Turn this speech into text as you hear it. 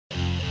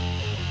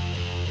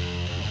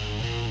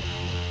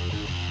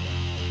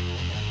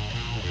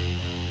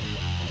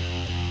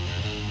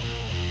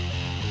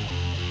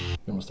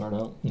to start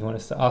out? You want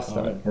to? I'll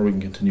start. Right. Or we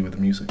can continue with the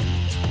music.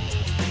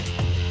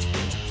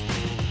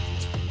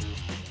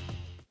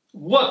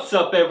 What's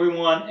up,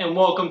 everyone, and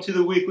welcome to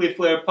the Weekly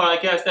Flair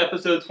Podcast,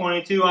 episode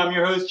 22. I'm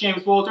your host,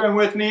 James Walter, and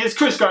with me is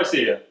Chris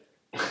Garcia.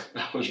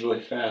 That was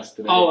really fast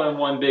today. All in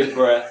one big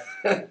breath.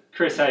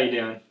 Chris, how you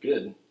doing?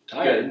 Good.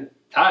 Tired. Good.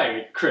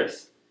 Tired?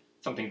 Chris,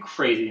 something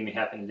crazy to me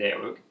happened today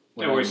at work.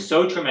 It was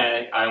so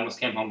traumatic, I almost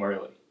came home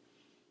early.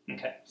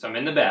 Okay, so I'm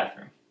in the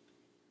bathroom.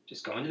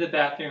 Just going to the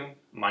bathroom,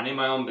 minding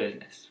my own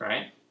business,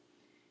 right?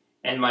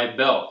 And my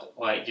belt,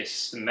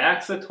 just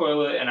smacks the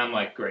toilet, and I'm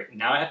like, great,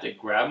 now I have to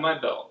grab my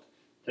belt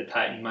to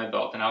tighten my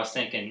belt. And I was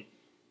thinking,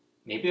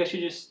 maybe I should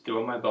just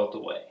throw my belt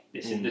away.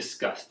 This is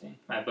disgusting.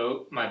 My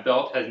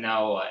belt has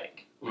now,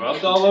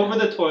 rubbed all over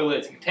the toilet.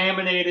 It's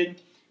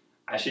contaminated.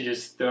 I should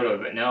just throw it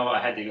away. But no, I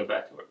had to go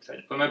back to work. So I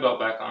had to put my belt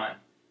back on.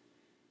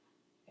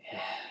 Yeah,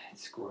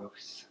 it's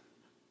gross.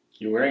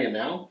 You wearing it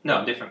now?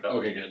 No, different belt.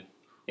 Okay, good.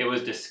 It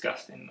was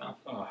disgusting, though.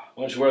 Why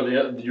don't you wear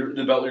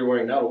the belt you're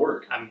wearing now to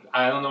work?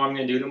 I don't know what I'm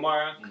going to do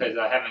tomorrow because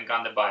I haven't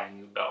gone to buy a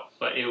new belt.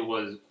 But it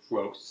was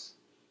gross.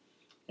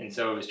 And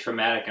so it was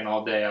traumatic, and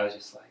all day I was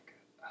just like,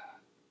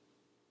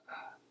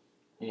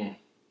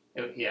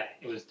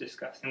 it was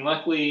disgusting.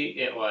 Luckily,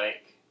 it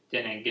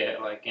didn't get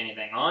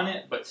anything on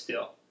it, but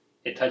still,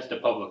 it touched a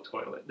public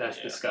toilet. That's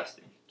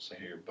disgusting. So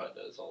your butt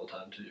does all the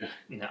time too.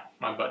 No,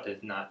 my butt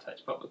does not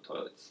touch public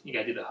toilets. You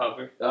gotta do the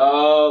hover.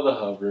 Oh, the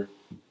hover.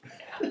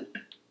 Yeah,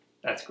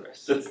 that's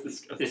gross. That's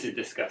disgusting. This is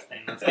disgusting.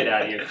 Let's get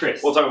out of here,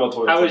 Chris. We'll talk about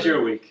toilets. How was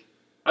your week?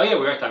 Oh yeah,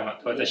 we are talking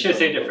about toilets. I should have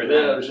saved it for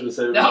them. Yeah, we should have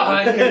saved it. No,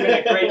 that could have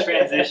been a great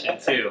transition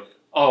too.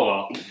 Oh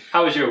well.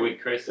 How was your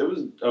week, Chris? It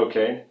was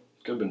okay.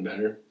 Could have been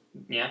better.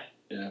 Yeah?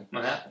 Yeah.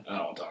 What happened? I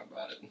don't want to talk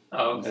about it.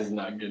 Oh, okay. This is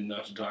not good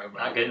enough to talk about.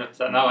 Not good enough.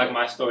 Not like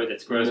my story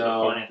that's gross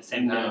but funny at the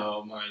same time.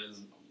 No, mine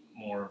is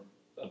more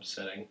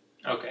upsetting.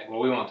 Okay, well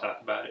we won't talk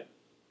about it.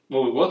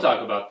 What we will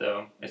talk about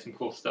though is some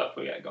cool stuff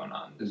we got going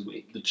on this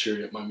week. To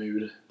cheer up my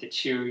mood. To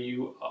cheer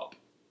you up,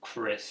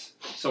 Chris.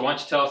 So why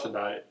don't you tell us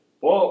about it?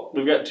 Well,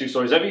 we've got two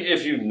stories.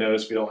 If you've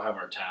noticed, we don't have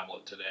our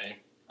tablet today.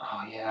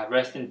 Oh yeah,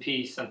 rest in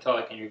peace until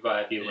I can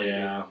revive you later.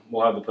 Yeah,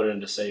 we'll have to put it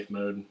into safe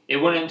mode. It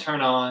wouldn't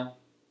turn on.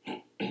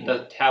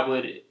 The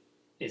tablet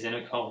is in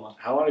a coma.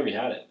 How long have you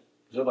had it?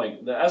 Is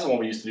it that's the one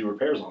we used to do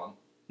repairs on?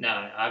 No,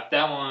 I've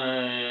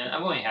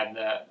only had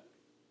that,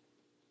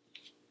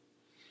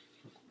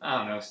 I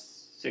don't know,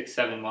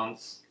 6-7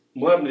 months.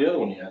 What happened to the other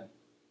one you had?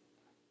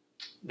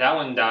 That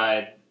one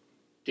died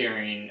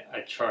during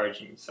a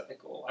charging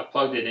cycle. I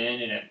plugged it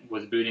in and it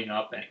was booting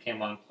up and it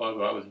came unplugged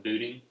while I was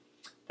booting.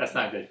 That's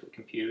not good for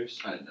computers.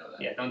 I didn't know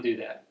that. Yeah, don't do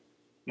that.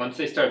 Once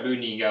they start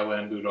booting, you gotta let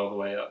them boot all the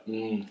way up.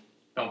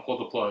 Don't pull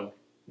the plug.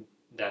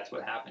 That's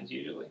what happens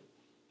usually.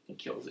 It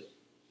kills it.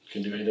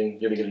 Can do anything?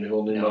 You had to get a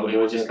whole new motherboard? It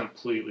was just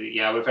completely.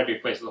 Yeah, I would have had to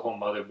replace the whole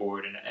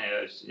motherboard, and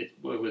it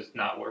was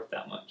not worth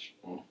that much.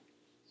 So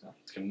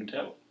let's get a new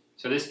tablet.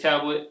 So this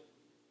tablet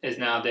is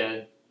now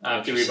dead. I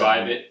have to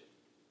revive it.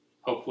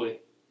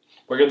 Hopefully.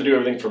 We're going to do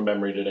everything from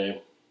memory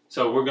today.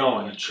 So we're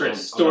going.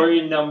 Chris,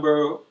 story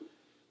number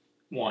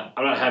 1.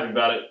 I'm not happy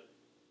about it.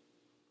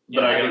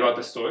 You're not happy about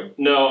the story?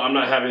 No, I'm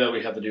not happy that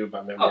we have to do it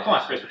by memory. Oh, come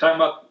on, Chris. We're talking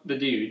about the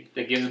dude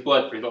that gives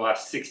blood for the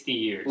last 60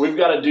 years. We've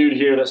got a dude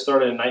here that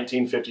started in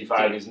 1955.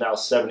 Dude, he's now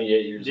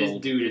 78 years old. This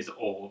dude is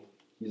old.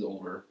 He's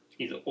older.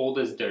 He's old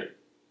as dirt.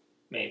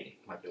 Maybe.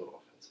 Might be a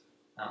little offensive.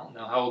 I don't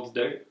know. How old's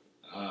dirt?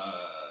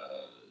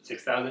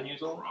 6,000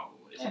 years old?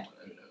 Probably. Yeah.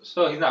 Who knows?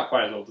 So he's not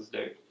quite as old as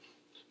dirt.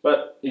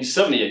 But he's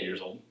 78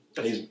 years old.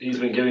 He's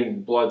been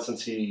giving blood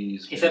since he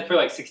said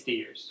for 60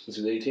 years. Since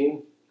he was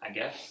 18? I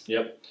guess.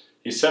 Yep.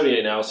 He's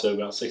 78 now, so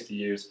about 60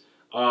 years.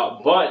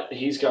 But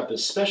he's got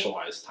this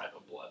specialized type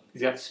of blood.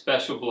 He's got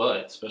special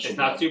blood. It's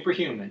not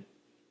superhuman,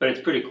 but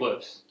it's pretty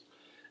close.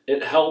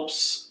 It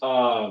helps,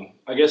 I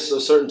guess,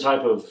 a certain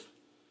type of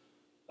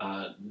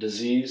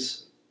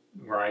disease.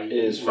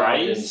 Rice?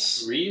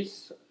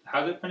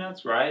 How's it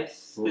pronounced?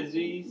 Rice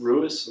disease?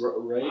 Rice?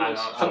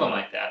 Something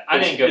like that. I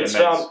didn't go to med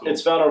school.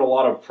 It's found in a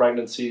lot of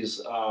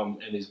pregnancies,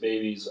 and these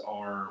babies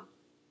are,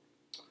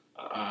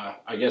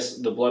 I guess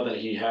the blood that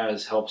he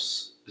has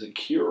helps. Is it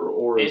cure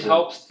or it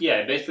helps? Yeah,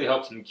 it basically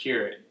helps him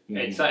cure it.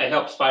 It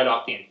helps fight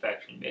off the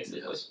infection,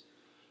 basically,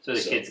 so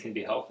the kids can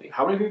be healthy.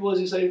 How many people has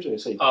he saved? Did he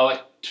say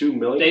 2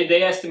 million?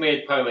 They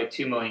estimated probably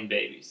 2 million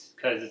babies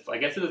because I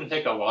guess it doesn't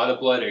take a lot of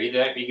blood or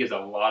either. He gives a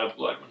lot of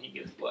blood when he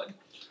gives blood,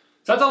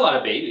 so that's a lot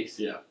of babies.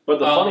 Yeah, but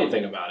the funny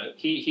thing about it,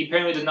 he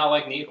apparently does not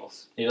like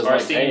needles. He doesn't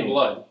like seeing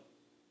blood.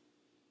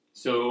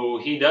 So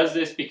he does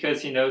this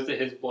because he knows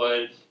that his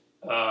blood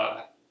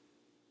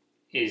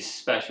is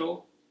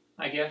special,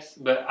 I guess.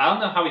 But I don't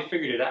know how he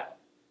figured it out.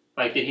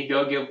 Did he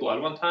go give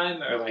blood one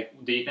time? Or,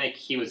 do you think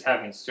he was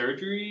having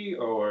surgery?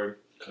 Or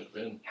could have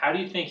been. How do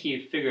you think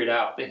he figured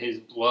out that his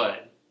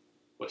blood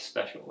was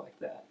special like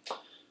that?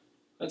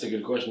 That's a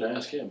good question to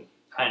ask him.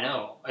 I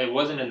know. It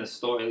wasn't in the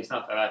story, at least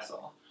not that I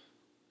saw.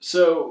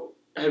 So,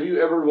 have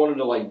you ever wanted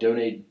to,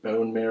 donate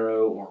bone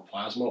marrow or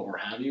plasma, or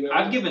have you ever?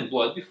 I've given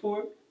blood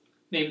before.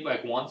 Maybe,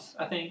 once,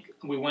 I think.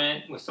 I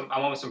went with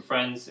some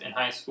friends in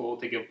high school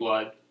to give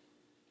blood.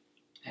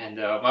 And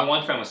my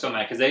one friend was so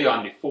mad because they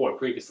gone before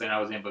previously, and I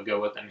wasn't able to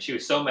go with them. She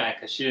was so mad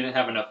because she didn't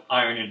have enough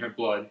iron in her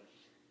blood,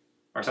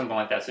 or something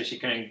like that, so she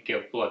couldn't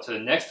give blood. So the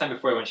next time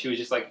before we went, she was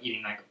just like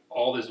eating like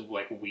all this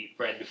like wheat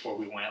bread before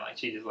we went. Like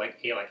she just like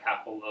ate like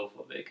half a loaf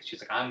of it because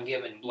she's like, I'm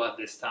giving blood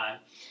this time.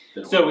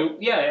 So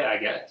I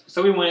guess.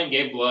 So we went and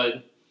gave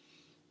blood.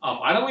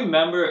 I don't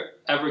remember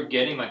ever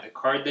getting like the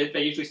card that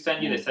they usually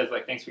send you that says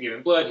like thanks for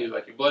giving blood. Here's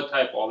like your blood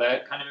type, all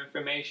that kind of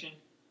information.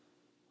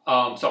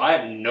 So I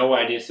have no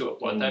idea what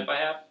blood type I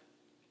have.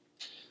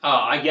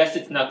 I guess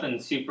it's nothing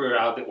super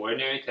out of the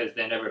ordinary because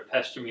they never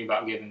pester me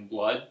about giving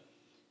blood.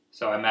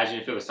 So I imagine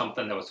if it was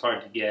something that was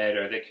hard to get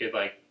or that could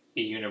like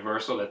be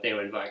universal, that they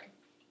would like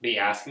be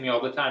asking me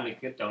all the time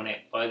to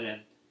donate blood,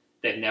 and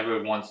they've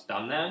never once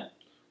done that.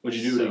 Would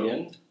you do it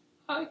again?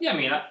 Yeah, I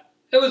mean,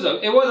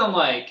 it wasn't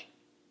like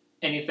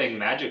anything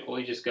magical.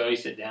 You just go, you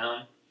sit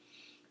down,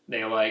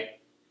 they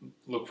like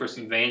look for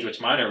some veins, which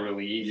mine are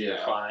really easy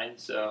to find,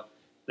 so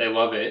they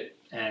love it,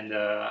 and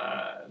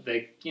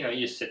they, you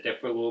just sit there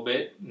for a little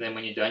bit, and then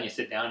when you're done, you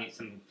sit down, eat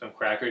some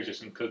crackers or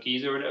some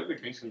cookies or whatever,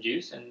 drink some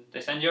juice, and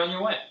they send you on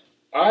your way.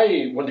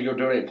 I went to go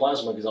donate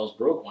plasma because I was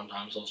broke one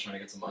time, so I was trying to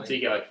get some money. So you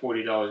get like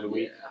 $40 a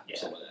week? Yeah,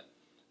 something like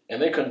that.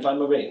 And they couldn't find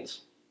my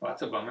veins. Well,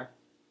 that's a bummer.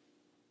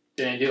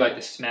 Did they do like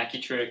the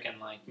smacky trick and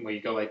like where you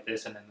go like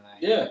this and then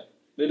like... Yeah,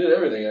 they did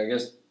everything, I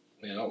guess,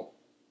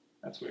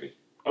 That's weird.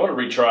 I want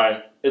to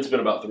retry. It's been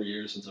about 3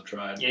 years since I've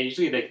tried. Yeah,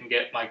 usually they can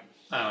get like,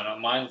 I don't know,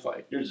 mine's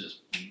like... Yours is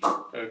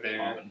over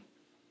there.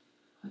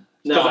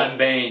 Because I'm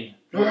Bane.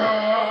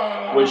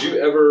 Would you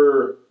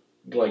ever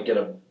like get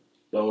a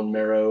bone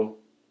marrow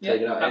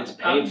taken out? It's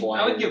painful.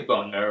 I would give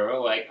bone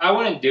marrow. Like, I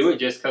wouldn't do it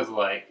just because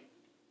like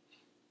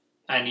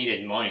I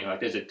needed money. Like,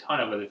 there's a ton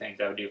of other things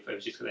I would do if it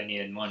was just because I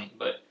needed money.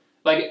 But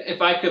like,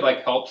 if I could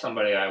like help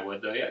somebody, I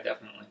would though. Yeah,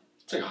 definitely.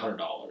 It's like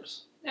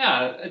 $100.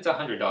 Yeah, it's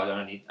 $100. I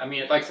don't need. I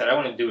mean, like I said, I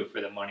wouldn't do it for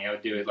the money. I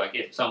would do it like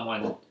if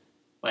someone.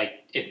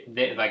 Like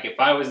if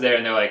I was there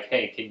and they're like,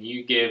 hey, can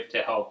you give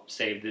to help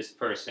save this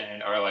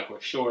person, or like we're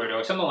short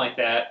or something like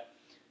that,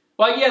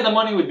 like yeah, the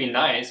money would be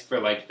nice for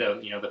like the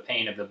the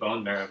pain of the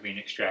bone marrow being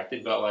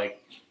extracted, but like,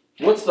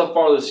 what's the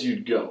farthest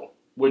you'd go?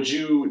 Would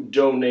you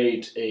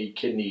donate a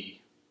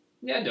kidney?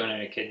 Yeah,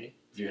 donate a kidney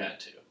if you had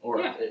to, or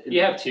yeah, you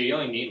have to. You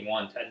only need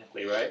one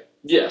technically, right?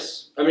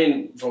 Yes, I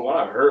mean from what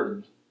I've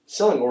heard,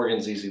 selling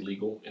organs is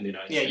illegal in the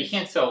United States. Yeah, you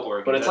can't sell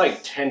organs, but it's like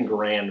 10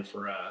 grand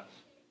for a.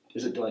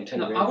 Is it like 10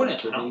 grand? I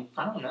wouldn't. I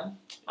don't know.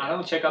 I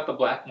don't check out the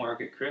black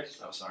market, Chris.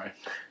 Oh, sorry.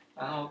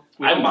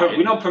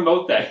 We don't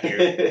promote that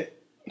here.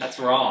 That's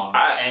wrong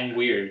and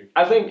weird.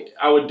 I think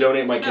I would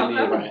donate my kidney.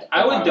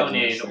 I would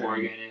donate an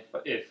organ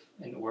if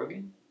an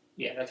organ.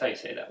 Yeah, that's how you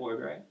say that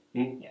word, right?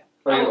 Mm-hmm. Yeah.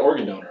 Like an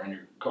organ donor on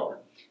your card.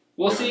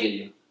 Well,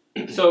 see.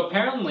 So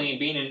apparently,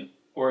 being an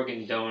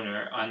organ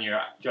donor on your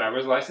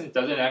driver's license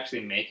doesn't actually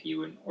make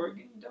you an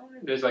organ donor.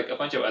 There's like a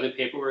bunch of other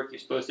paperwork you're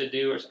supposed to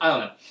do, or I don't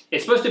know.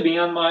 It's supposed to be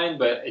on mine,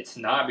 but it's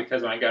not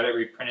because when I got it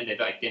reprinted, they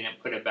like didn't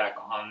put it back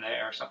on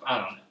there or something. I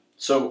don't know.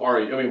 So,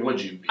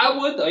 would you be? I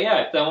would though.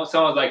 Yeah, if someone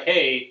was like,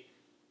 hey,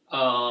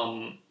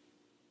 like,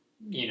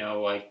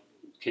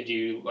 could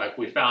you like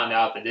we found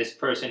out that this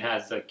person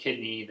has a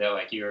kidney that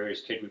like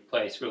yours could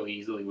replace really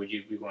easily. Would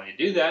you be willing to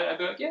do that? I'd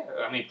be like, yeah.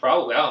 I mean,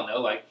 probably. I don't know,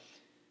 like.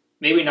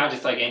 Maybe not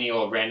just like any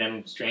old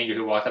random stranger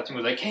who walked up to me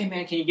and was like, hey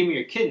man, can you give me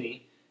your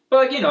kidney?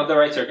 But like, the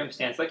right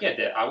circumstance, like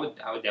yeah, I would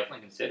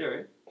definitely consider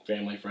it.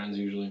 Family, friends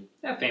usually.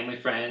 Yeah, family,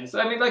 friends.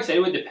 I mean, like I said, it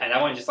would depend. I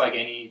wouldn't just like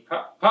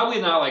probably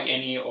not like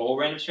any old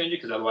random stranger,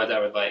 because otherwise I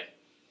would like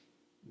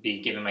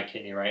be giving my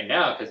kidney right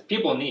now, because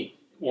people need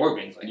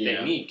organs, like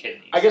they need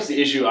kidneys. I guess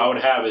the issue I would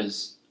have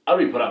is I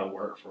would be put out of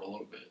work for a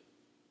little bit.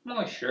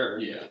 Oh, sure.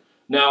 Yeah.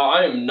 Now,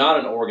 I am not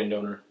an organ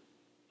donor.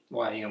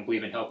 Why? You don't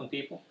believe in helping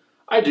people?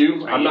 I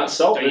do. I'm not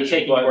selfish. Are you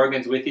taking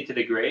organs with you to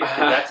the grave?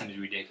 That seems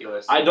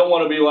ridiculous. I don't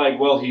want to be like,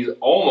 well, he's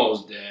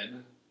almost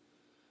dead.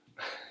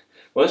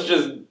 Let's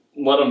just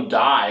let him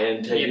die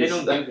and take his... Yeah,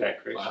 they don't do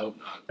that, Chris. I hope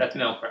not. That's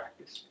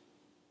malpractice.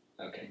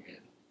 Okay,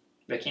 good.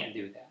 They can't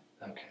do that.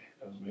 Okay,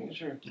 I was making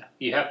sure. No.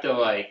 You have to,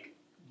 like,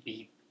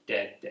 be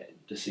dead.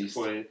 Deceased.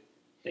 Before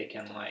they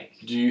can, like...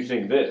 Do you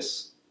think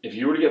this? If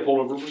you were to get pulled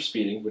over for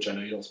speeding, which I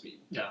know you don't speed.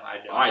 No,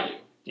 I don't. I do.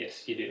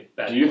 Yes, you do.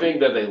 Do you think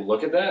that they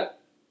look at that?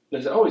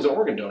 They say, oh, he's an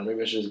organ donor.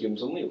 Maybe I should just give him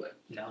some leeway.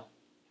 No.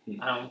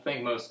 I don't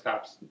think most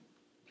cops...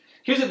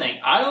 Here's the thing.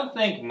 I don't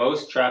think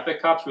most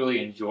traffic cops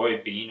really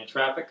enjoy being a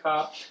traffic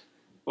cop.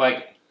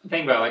 Like,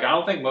 think about it. Like, I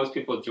don't think most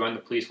people join the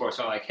police force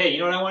and are like, hey, you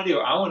know what I want to do?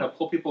 I want to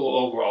pull people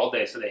over all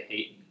day so they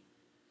hate me.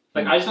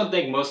 Like, I just don't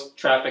think most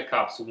traffic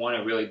cops want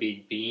to really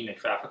be being a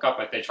traffic cop.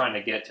 Like, they're trying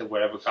to get to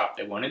whatever cop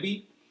they want to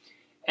be.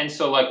 And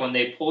so, like, when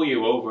they pull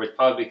you over, it's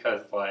probably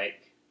because,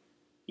 like,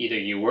 either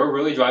you were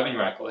really driving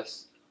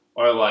reckless,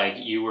 or, like,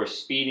 you were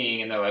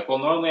speeding, and they're like, well,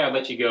 normally I'd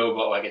let you go,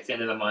 but, like, it's the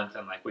end of the month,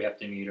 and, like, we have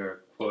to meet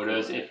our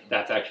quotas. If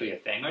that's actually a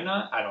thing or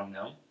not, I don't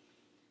know.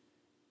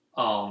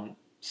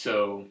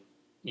 So,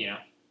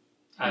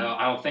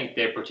 I don't think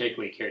they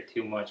particularly care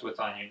too much what's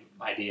on your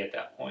ID at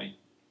that point.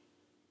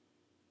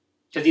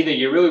 Because either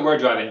you really were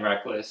driving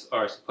reckless,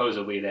 or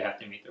supposedly they have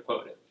to meet their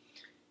quota.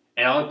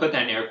 And I only put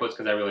that in air quotes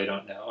because I really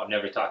don't know. I've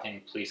never talked to any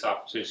police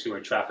officers who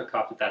are traffic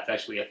cops if that's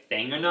actually a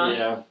thing or not.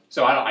 Yeah.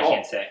 So I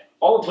can't say.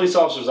 All the police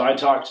officers I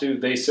talked to,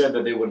 they said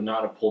that they would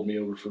not have pulled me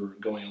over for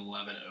going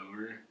 11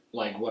 over,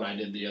 like what I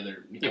did the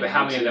other. Yeah, but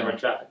how many of them are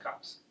traffic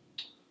cops?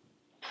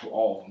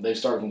 All of them. They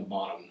start from the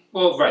bottom.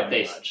 Well, right.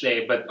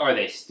 But are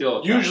they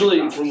still? Usually,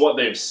 cops? from what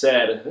they've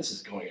said, this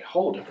is going a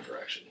whole different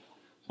direction.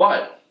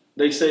 But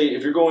they say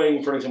if you're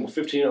going, for example,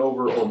 15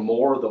 over or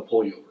more, they'll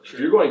pull you over. Sure.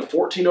 If you're going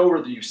 14 over,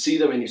 you see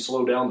them and you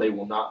slow down, they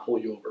will not pull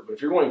you over. But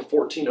if you're going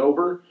 14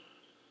 over,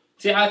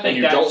 and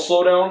you don't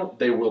slow down,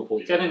 they will pull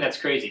you over. I think that's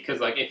crazy because,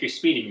 like, if you're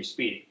speeding, you're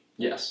speeding.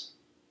 Yes.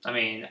 I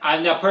mean,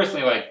 now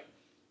personally, like,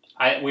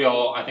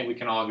 I think we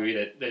can all agree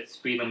that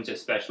speed limits,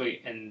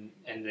 especially in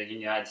the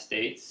United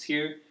States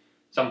here,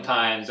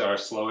 sometimes are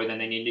slower than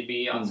they need to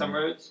be on some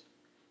roads.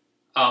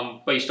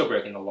 But you're still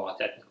breaking the law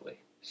technically.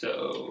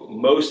 So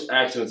most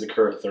accidents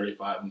occur at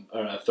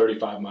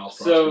 35 miles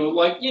per hour. So,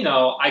 like, you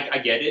know, I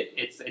get it.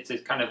 It's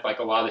kind of like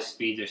a lot of the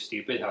speeds are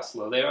stupid, how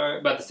slow they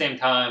are. But at the same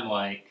time,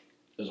 like,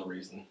 there's a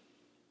reason.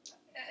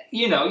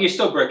 You know, you're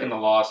still breaking the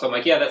law. So I'm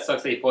like, yeah, that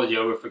sucks that he pulled you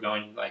over for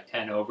going like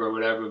 10 over or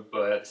whatever.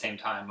 But at the same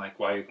time, like,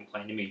 why are you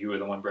complaining to me? You were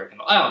the one breaking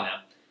the law. I don't know.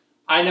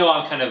 I know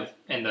I'm kind of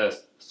in the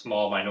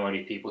small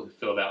minority of people who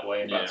feel that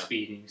way about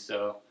speeding.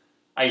 So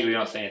I usually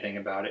don't say anything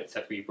about it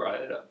except for you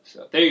brought it up.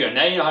 So there you go.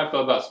 Now you know how I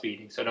feel about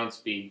speeding. So don't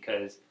speed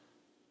because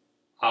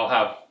I'll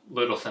have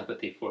little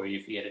sympathy for you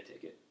if you get a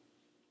ticket.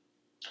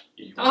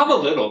 I'll have a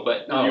little,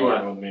 but not you a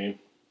lot. weren't with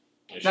me.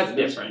 That's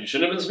different. You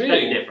shouldn't have been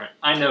speeding. That's different.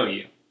 I know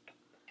you.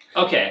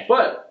 Okay.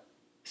 But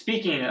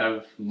speaking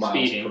of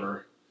speeding,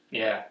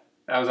 yeah,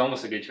 that was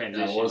almost a good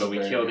transition, but we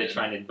killed it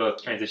trying to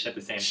both transition at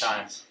the same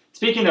time.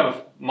 Speaking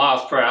of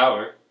miles per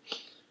hour,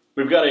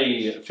 we've got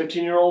a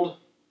 15-year-old.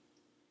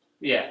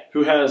 Yeah.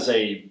 Who has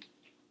a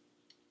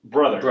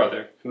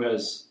brother who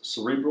has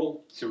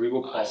cerebral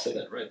palsy. I said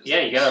that right.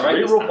 Yeah, you got it right.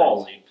 Cerebral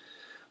palsy.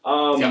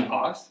 Is that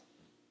pause?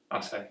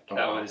 I'm sorry.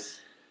 That was.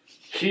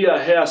 He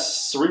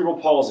has cerebral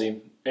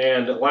palsy,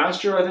 and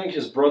last year I think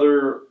his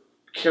brother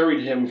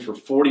carried him for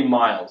 40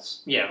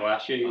 miles. Yeah,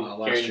 last year you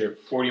carried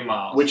 40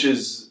 miles, which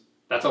is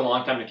that's a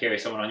long time to carry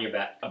someone on your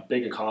back. A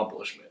big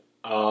accomplishment.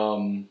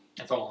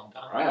 That's a long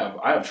time.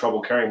 I have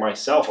trouble carrying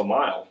myself a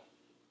mile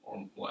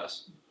or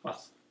less.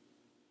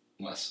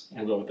 Less.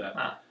 We'll go with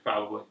that.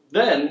 Probably.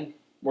 Then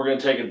we're going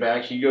to take it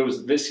back. He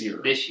goes this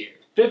year.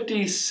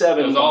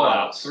 57 miles. All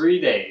out. 3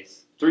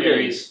 days. 3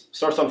 days.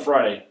 Starts on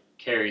Friday.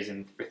 Carries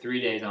him for 3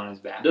 days on his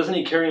back. Doesn't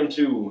he carry him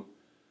to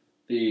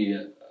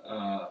the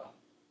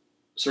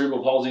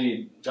Cerebral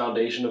Palsy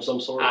Foundation of some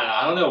sort?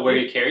 I don't know where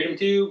he carried him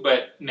to,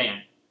 but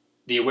man,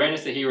 the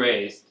awareness that he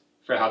raised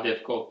for how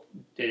difficult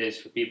it is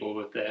for people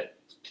with that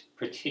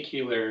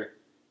particular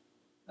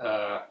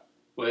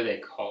what do they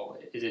call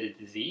it? Is it a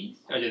disease,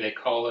 or do they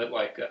call it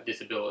like a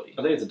disability?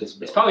 I think it's a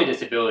disability. It's probably a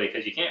disability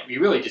because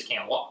you really just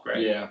can't walk,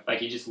 right? Yeah. Like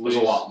you just lose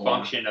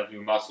function of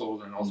your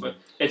muscles and all sorts.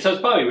 So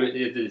it's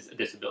probably a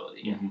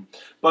disability. Yeah.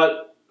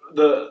 But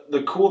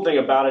the cool thing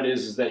about it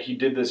is that he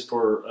did this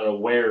for an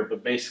aware,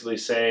 but basically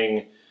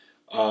saying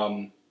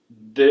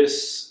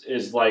this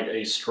is like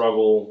a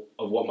struggle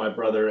of what my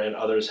brother and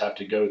others have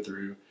to go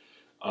through.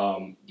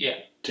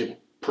 To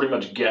pretty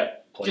much get.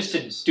 Places.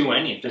 Just to do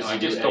anything,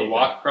 just to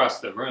walk across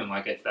the room,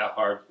 like it's that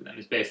hard for them,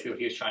 is basically what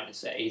he was trying to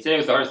say. He said it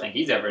was the hardest thing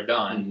he's ever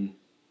done,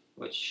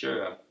 which,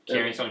 sure,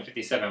 carrying someone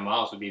 57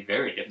 miles would be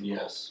very difficult.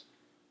 Yes.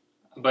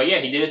 But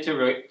yeah, he did it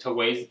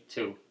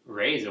to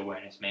raise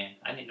awareness, man.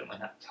 I need to learn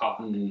how to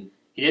talk. He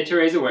did it to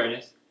raise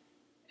awareness,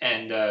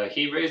 and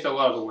he raised a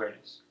lot of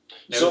awareness.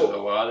 There was a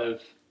lot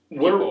of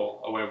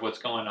people aware of what's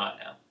going on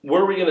now.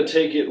 Where are we going to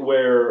take it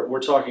where we're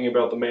talking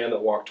about the man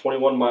that walked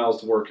 21 miles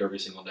to work every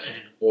single day,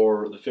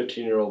 or the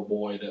 15-year-old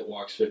boy that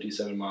walks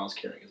 57 miles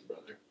carrying his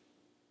brother?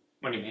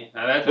 What do you mean?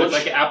 That's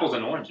like apples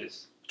and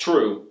oranges.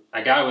 True.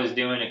 A guy was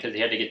doing it because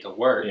he had to get to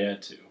work. Yeah,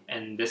 too.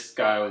 And this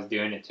guy was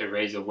doing it to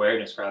raise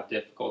awareness for how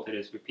difficult it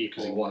is for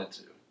people he wanted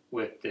to.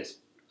 With this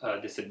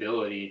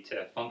disability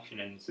to function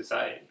in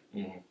society.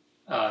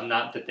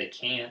 Not that they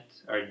can't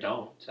or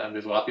don't.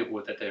 There's a lot of people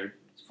with that they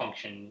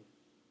function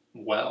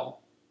well.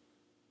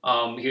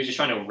 He was just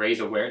trying to raise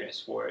awareness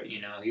for it,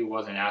 you know. He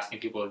wasn't asking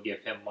people to give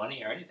him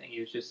money or anything.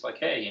 He was just like,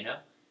 hey, you know,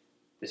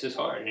 this is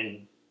hard.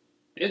 And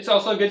it's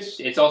also good.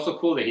 It's also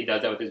cool that he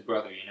does that with his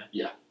brother, you know.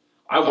 Yeah.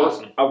 I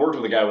worked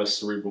with a guy with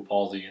cerebral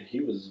palsy, and he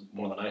was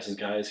one of the nicest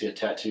guys. He had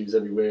tattoos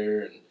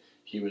everywhere, and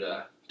he would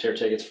tear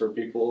tickets for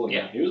people.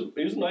 And he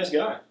was a nice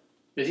guy.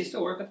 Does he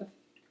still work at the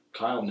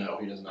Kyle? No,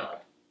 he does not.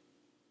 Okay.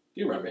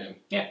 You remember him?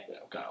 Yeah. Yeah,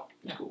 Kyle.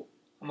 He's cool.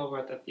 I'm over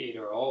at the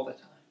theater all the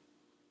time.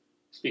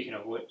 Speaking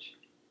of which,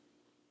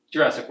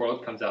 Jurassic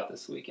World comes out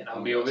this week, and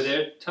I'll be over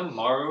there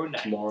tomorrow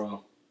night.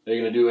 Tomorrow. Are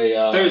you going to do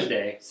a...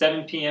 Thursday,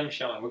 7 p.m.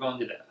 showing. We're going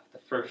to do the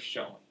first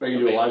showing. Are you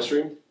going to do a live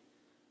stream?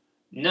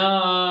 No,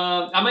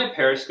 I might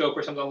Periscope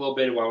or something a little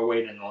bit while we're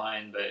waiting in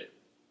line, but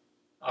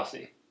I'll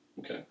see.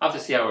 Okay. I'll have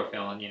to see how we're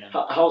feeling, you know.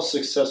 How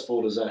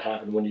successful does that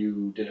happen when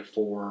you did it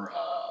for...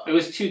 It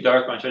was too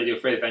dark when I tried to do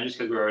it for the Avengers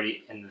because we were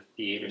already in the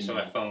theater, so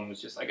my phone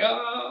was just like,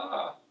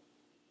 ah.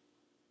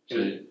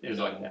 It was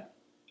like that.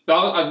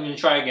 But I'm going to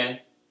try again.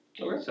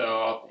 Okay.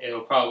 So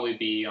it'll probably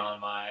be on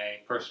my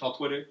personal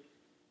Twitter.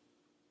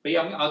 But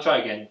yeah, I'll try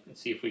again and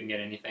see if we can get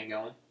anything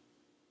going.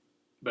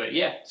 But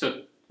yeah,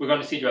 so we're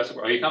going to see Jurassic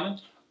World. Are you coming?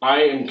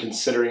 I am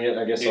considering it.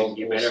 I guess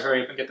You better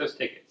hurry up and get those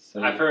tickets.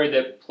 I've heard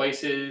that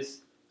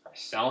places are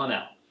selling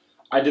out.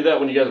 I did that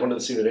when you guys wanted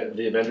to see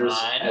the Avengers.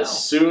 I know.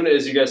 As soon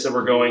as you guys said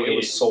we're going, it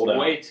was sold out.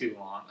 Way too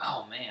long.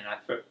 Oh man,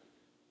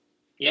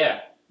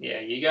 Yeah,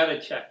 you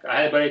gotta check. I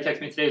had a buddy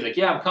text me today. He's like,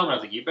 "Yeah, I'm coming." I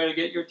was like, "You better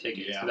get your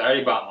tickets because I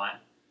already bought mine."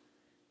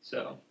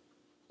 So.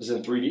 Is it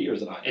in 3D or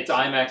is it IMAX? It's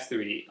IMAX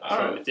 3D.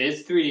 Right. It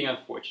is 3D,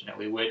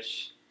 unfortunately,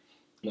 which...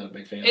 Not a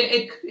big fan.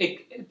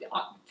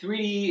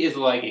 3D is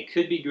like, it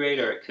could be great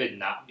or it could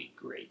not be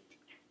great.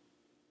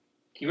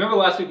 You remember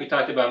last week we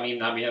talked about me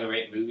not being able to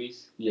rate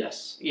movies?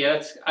 Yes.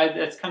 Yeah,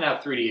 that's kind of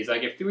how 3D is.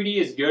 Like, if 3D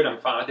is good, I'm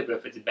fine with it, but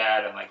if it's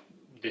bad, I'm like,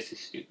 this is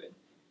stupid.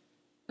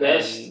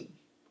 Okay,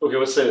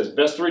 let's say this.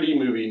 Best 3D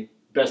movie,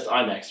 best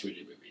IMAX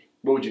 3D movie.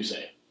 What would you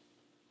say?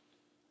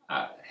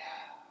 I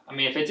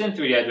mean, if it's in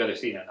 3D, I'd rather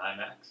see it in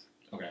IMAX.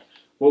 Okay.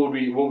 What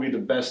would be the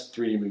best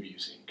 3D movie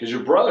you've seen? Because your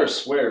brother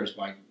swears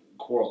by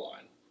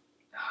Coraline.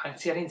 I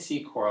didn't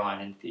see Coraline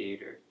in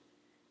theater.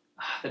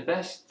 The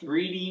best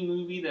 3D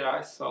movie that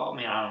I saw,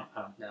 man, I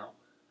don't know.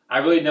 I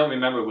really don't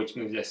remember which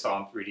movies I saw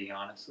in 3D,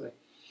 honestly.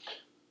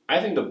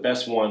 I think the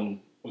best one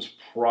was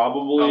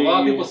probably... A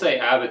lot of people say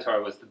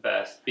Avatar was the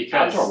best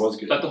because Avatar was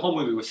good, but the whole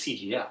movie was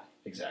CGI.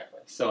 Exactly.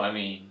 So I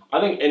mean,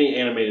 I think any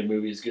animated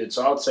movie is good.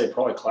 So I would say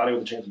probably Cloudy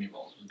with a Chance of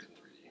Meatballs was good in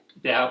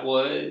 3D. That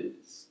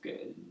was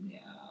good. Yeah.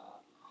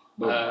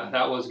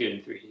 That was good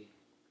in 3D.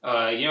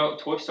 You know,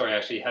 Toy Story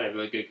actually had a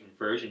really good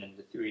conversion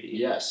into 3D.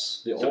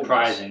 Yes.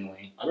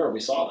 Surprisingly. I remember we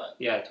saw that.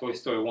 Yeah, Toy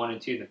Story 1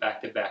 and 2, the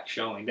back-to-back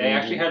showing. They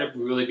actually had a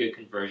really good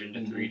conversion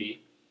to 3D.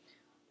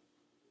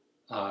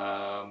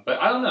 But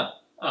I don't know.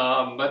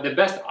 But the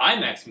best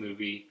IMAX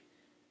movie,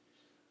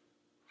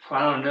 I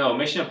don't know.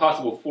 Mission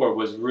Impossible 4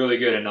 was really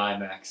good in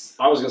IMAX.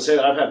 I was going to say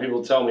that. I've had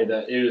people tell me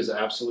that it is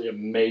absolutely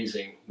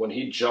amazing when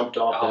he jumped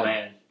off that. Oh,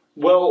 man.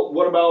 Well,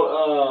 what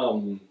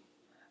about...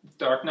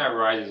 Dark Knight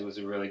Rises was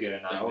really good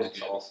in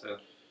IMAX also.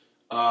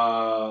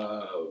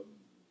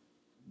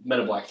 Men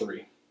in Black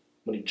 3,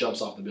 when he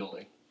jumps off the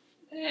building.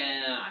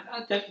 Yeah,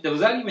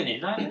 was that even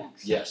in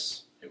IMAX?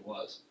 Yes, it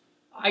was.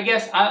 I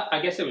guess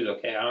it was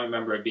okay. I don't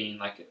remember it being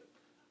like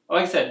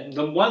I said,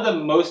 one of the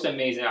most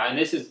amazing, and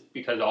this is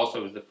because also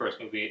it was the first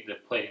movie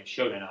that played and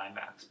showed in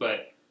IMAX,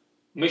 but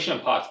Mission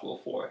Impossible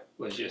 4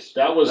 was just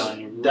done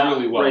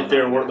really well. Right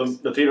there, where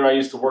the theater I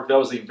used to work, that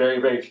was the very,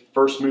 very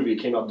first movie. It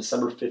came out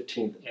December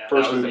 15th. Yeah,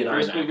 first that was movie the in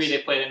first IMAX. movie they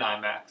played in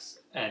IMAX,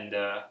 and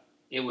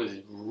it was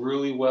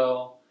really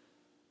well.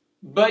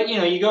 But, you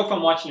know, you go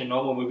from watching a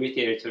normal movie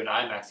theater to an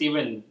IMAX,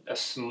 even a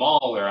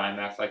smaller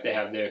IMAX like they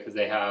have there, because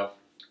they have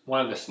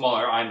one of the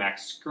smaller IMAX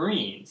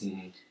screens.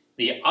 Mm-hmm.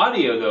 The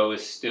audio, though,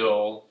 is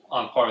still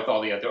on par with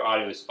all the other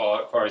audio as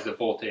far as the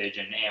voltage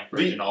and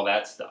amperage and all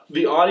that stuff.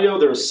 The audio,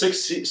 there are 6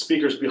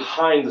 speakers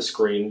behind the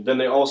screen. Then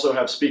they also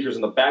have speakers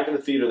in the back of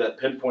the theater that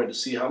pinpoint to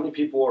see how many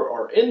people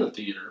are in the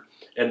theater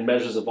and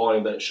measures the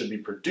volume that should be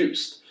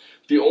produced.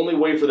 The only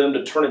way for them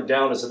to turn it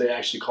down is that they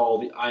actually call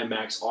the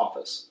IMAX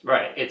office.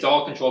 Right. It's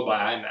all controlled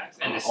by IMAX.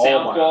 And the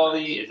sound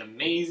quality is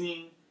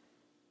amazing.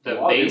 The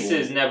bass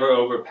is never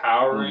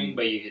overpowering,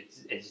 but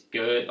it's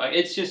good. Like,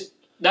 it's just...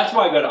 That's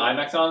why I go to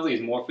IMAX, honestly, is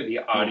more for the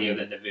audio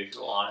than the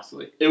visual,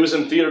 honestly. It was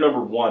in theater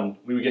number 1.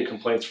 We would get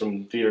complaints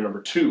from theater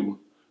number 2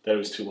 that it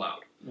was too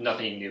loud.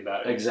 Nothing you can do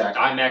about it.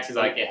 Exactly. IMAX is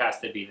like, it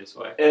has to be this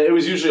way. And it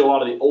was usually a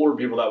lot of the older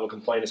people that would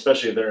complain,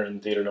 especially if they're in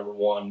theater number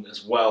 1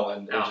 as well,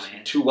 and it would just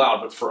be too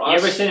loud. But for us... You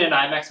ever seen an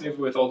IMAX movie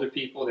with older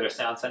people that are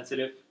sound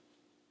sensitive?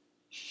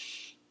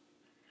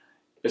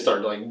 They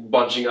start, like,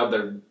 bunching up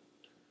their...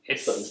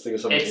 It's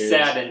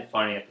sad and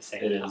funny at the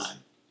same time. Is.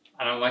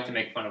 I don't like to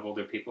make fun of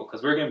older people,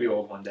 because we're going to be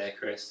old one day,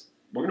 Chris.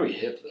 We're going to be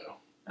hip, though.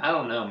 I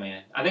don't know,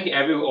 man. I think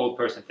every old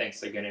person thinks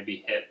they're going to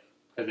be hip,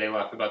 because they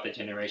laugh about the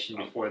generation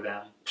before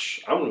them.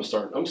 I'm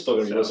still going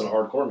to be listening to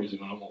hardcore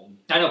music when I'm old.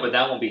 I know, but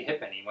that won't be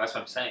hip anymore. That's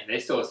what I'm saying. They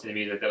still listen to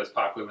music that was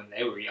popular when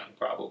they were young,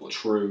 probably.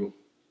 True.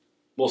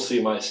 We'll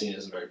see. My scene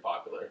isn't very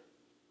popular.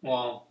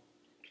 Well...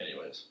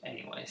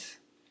 Anyways.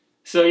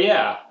 So,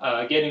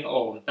 yeah, getting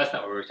old. That's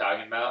not what we were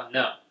talking about.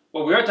 No.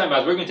 What we are talking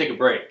about is we're going to take a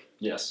break.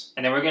 Yes.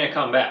 And then we're going to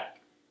come back.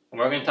 And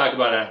we're going to talk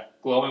about a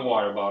glowing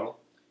water bottle.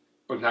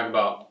 We're going to talk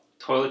about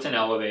toilets and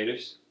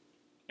elevators.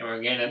 And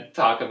we're going to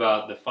talk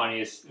about the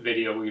funniest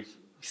video we've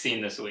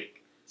seen this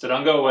week. So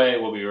don't go away.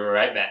 We'll be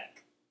right back.